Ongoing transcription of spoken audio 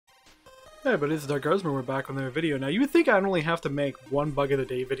Yeah, but it's Dark Guardsman, we're back on their video. Now, you would think I'd only have to make one bug of the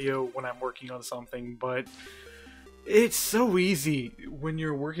day video when I'm working on something, but it's so easy when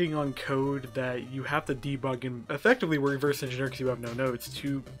you're working on code that you have to debug and effectively reverse engineer because you have no nodes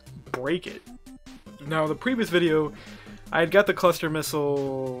to break it. Now, the previous video, I had got the cluster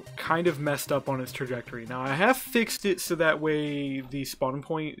missile kind of messed up on its trajectory. Now, I have fixed it so that way the spawn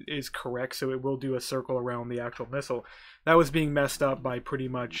point is correct, so it will do a circle around the actual missile. That was being messed up by pretty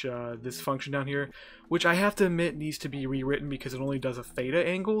much this function down here, which I have to admit needs to be rewritten because it only does a theta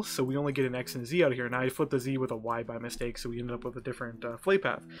angle, so we only get an X and Z out of here. Now I flipped the Z with a Y by mistake, so we ended up with a different flight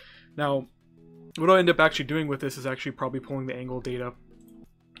path. Now, what I'll end up actually doing with this is actually probably pulling the angle data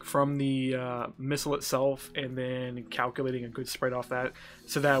from the missile itself and then calculating a good spread off that,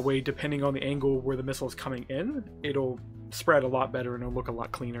 so that way depending on the angle where the missile is coming in, it'll spread a lot better and it'll look a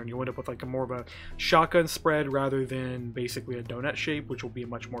lot cleaner, and you end up with like a more of a shotgun spread rather than basically a donut shape, which will be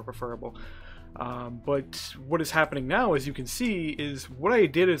much more preferable. But what is happening now, as you can see, is what I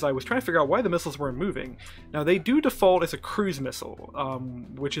did is I was trying to figure out why the missiles weren't moving. Now, they do default as a cruise missile,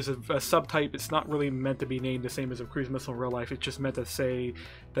 which is a subtype. It's not really meant to be named the same as a cruise missile in real life. It's just meant to say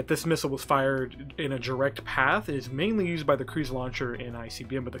that this missile was fired in a direct path. It is mainly used by the cruise launcher in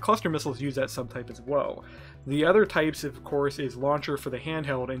ICBM, but the cluster missiles use that subtype as well. The other types, of course, is launcher for the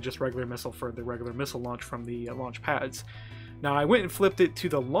handheld and just regular missile for the regular missile launch from the launch pads. Now, I went and flipped it to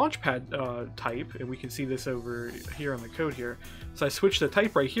the launchpad type, and we can see this over here on the code here. So I switched the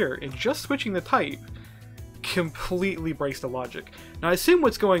type right here, and just switching the type completely breaks the logic. Now, I assume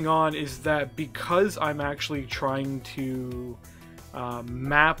what's going on is that because I'm actually trying to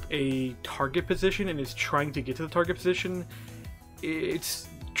map a target position and it's trying to get to the target position, it's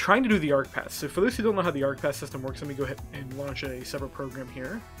trying to do the arc path. So for those who don't know how the arc path system works, let me go ahead and launch a separate program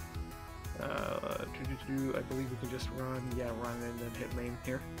here. I believe we can just run and then hit main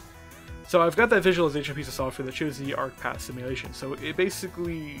here. So I've got that visualization piece of software that shows the arc path simulation. So it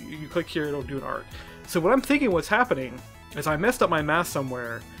basically, you click here, it'll do an arc. So what I'm thinking what's happening is I messed up my math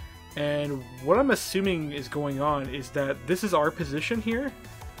somewhere, and what I'm assuming is going on is that this is our position here,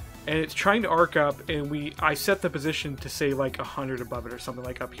 and it's trying to arc up, and I set the position to say like 100 above it or something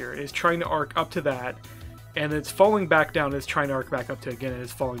like up here. It's trying to arc up to that, and it's falling back down, it's trying to arc back up to again, and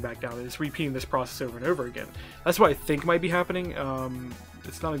it's falling back down, and it's repeating this process over and over again. That's what I think might be happening.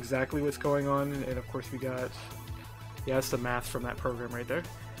 It's not exactly what's going on, and of course we got, yeah, that's the math from that program right there.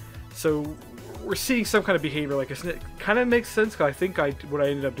 So we're seeing some kind of behavior like this, and it kind of makes sense, because I think what I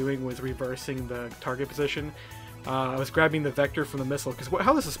ended up doing was reversing the target position. I was grabbing the vector from the missile, because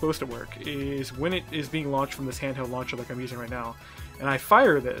how this is supposed to work is when it is being launched from this handheld launcher like I'm using right now, and I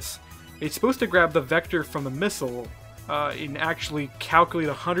fire this, it's supposed to grab the vector from the missile and actually calculate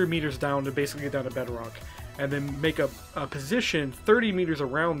 100 meters down to basically get down to bedrock, and then make a position 30 meters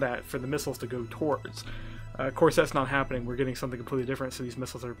around that for the missiles to go towards. Of course, that's not happening. We're getting something completely different, so these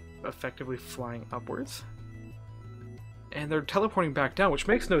missiles are effectively flying upwards. And they're teleporting back down, which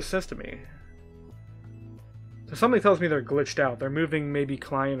makes no sense to me. So something tells me they're glitched out. They're moving maybe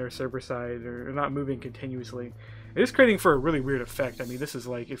client or server side, or not moving continuously. It is creating for a really weird effect. I mean, this is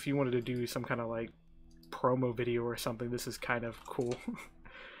like, if you wanted to do some kind of like promo video or something, this is kind of cool.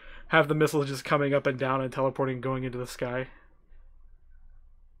 Have the missiles just coming up and down and teleporting and going into the sky.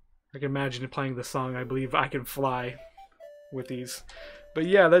 I can imagine playing the song, I Believe I Can Fly, with these. But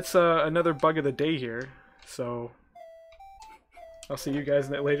yeah, that's another bug of the day here. So I'll see you guys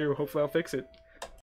in that later. Hopefully I'll fix it.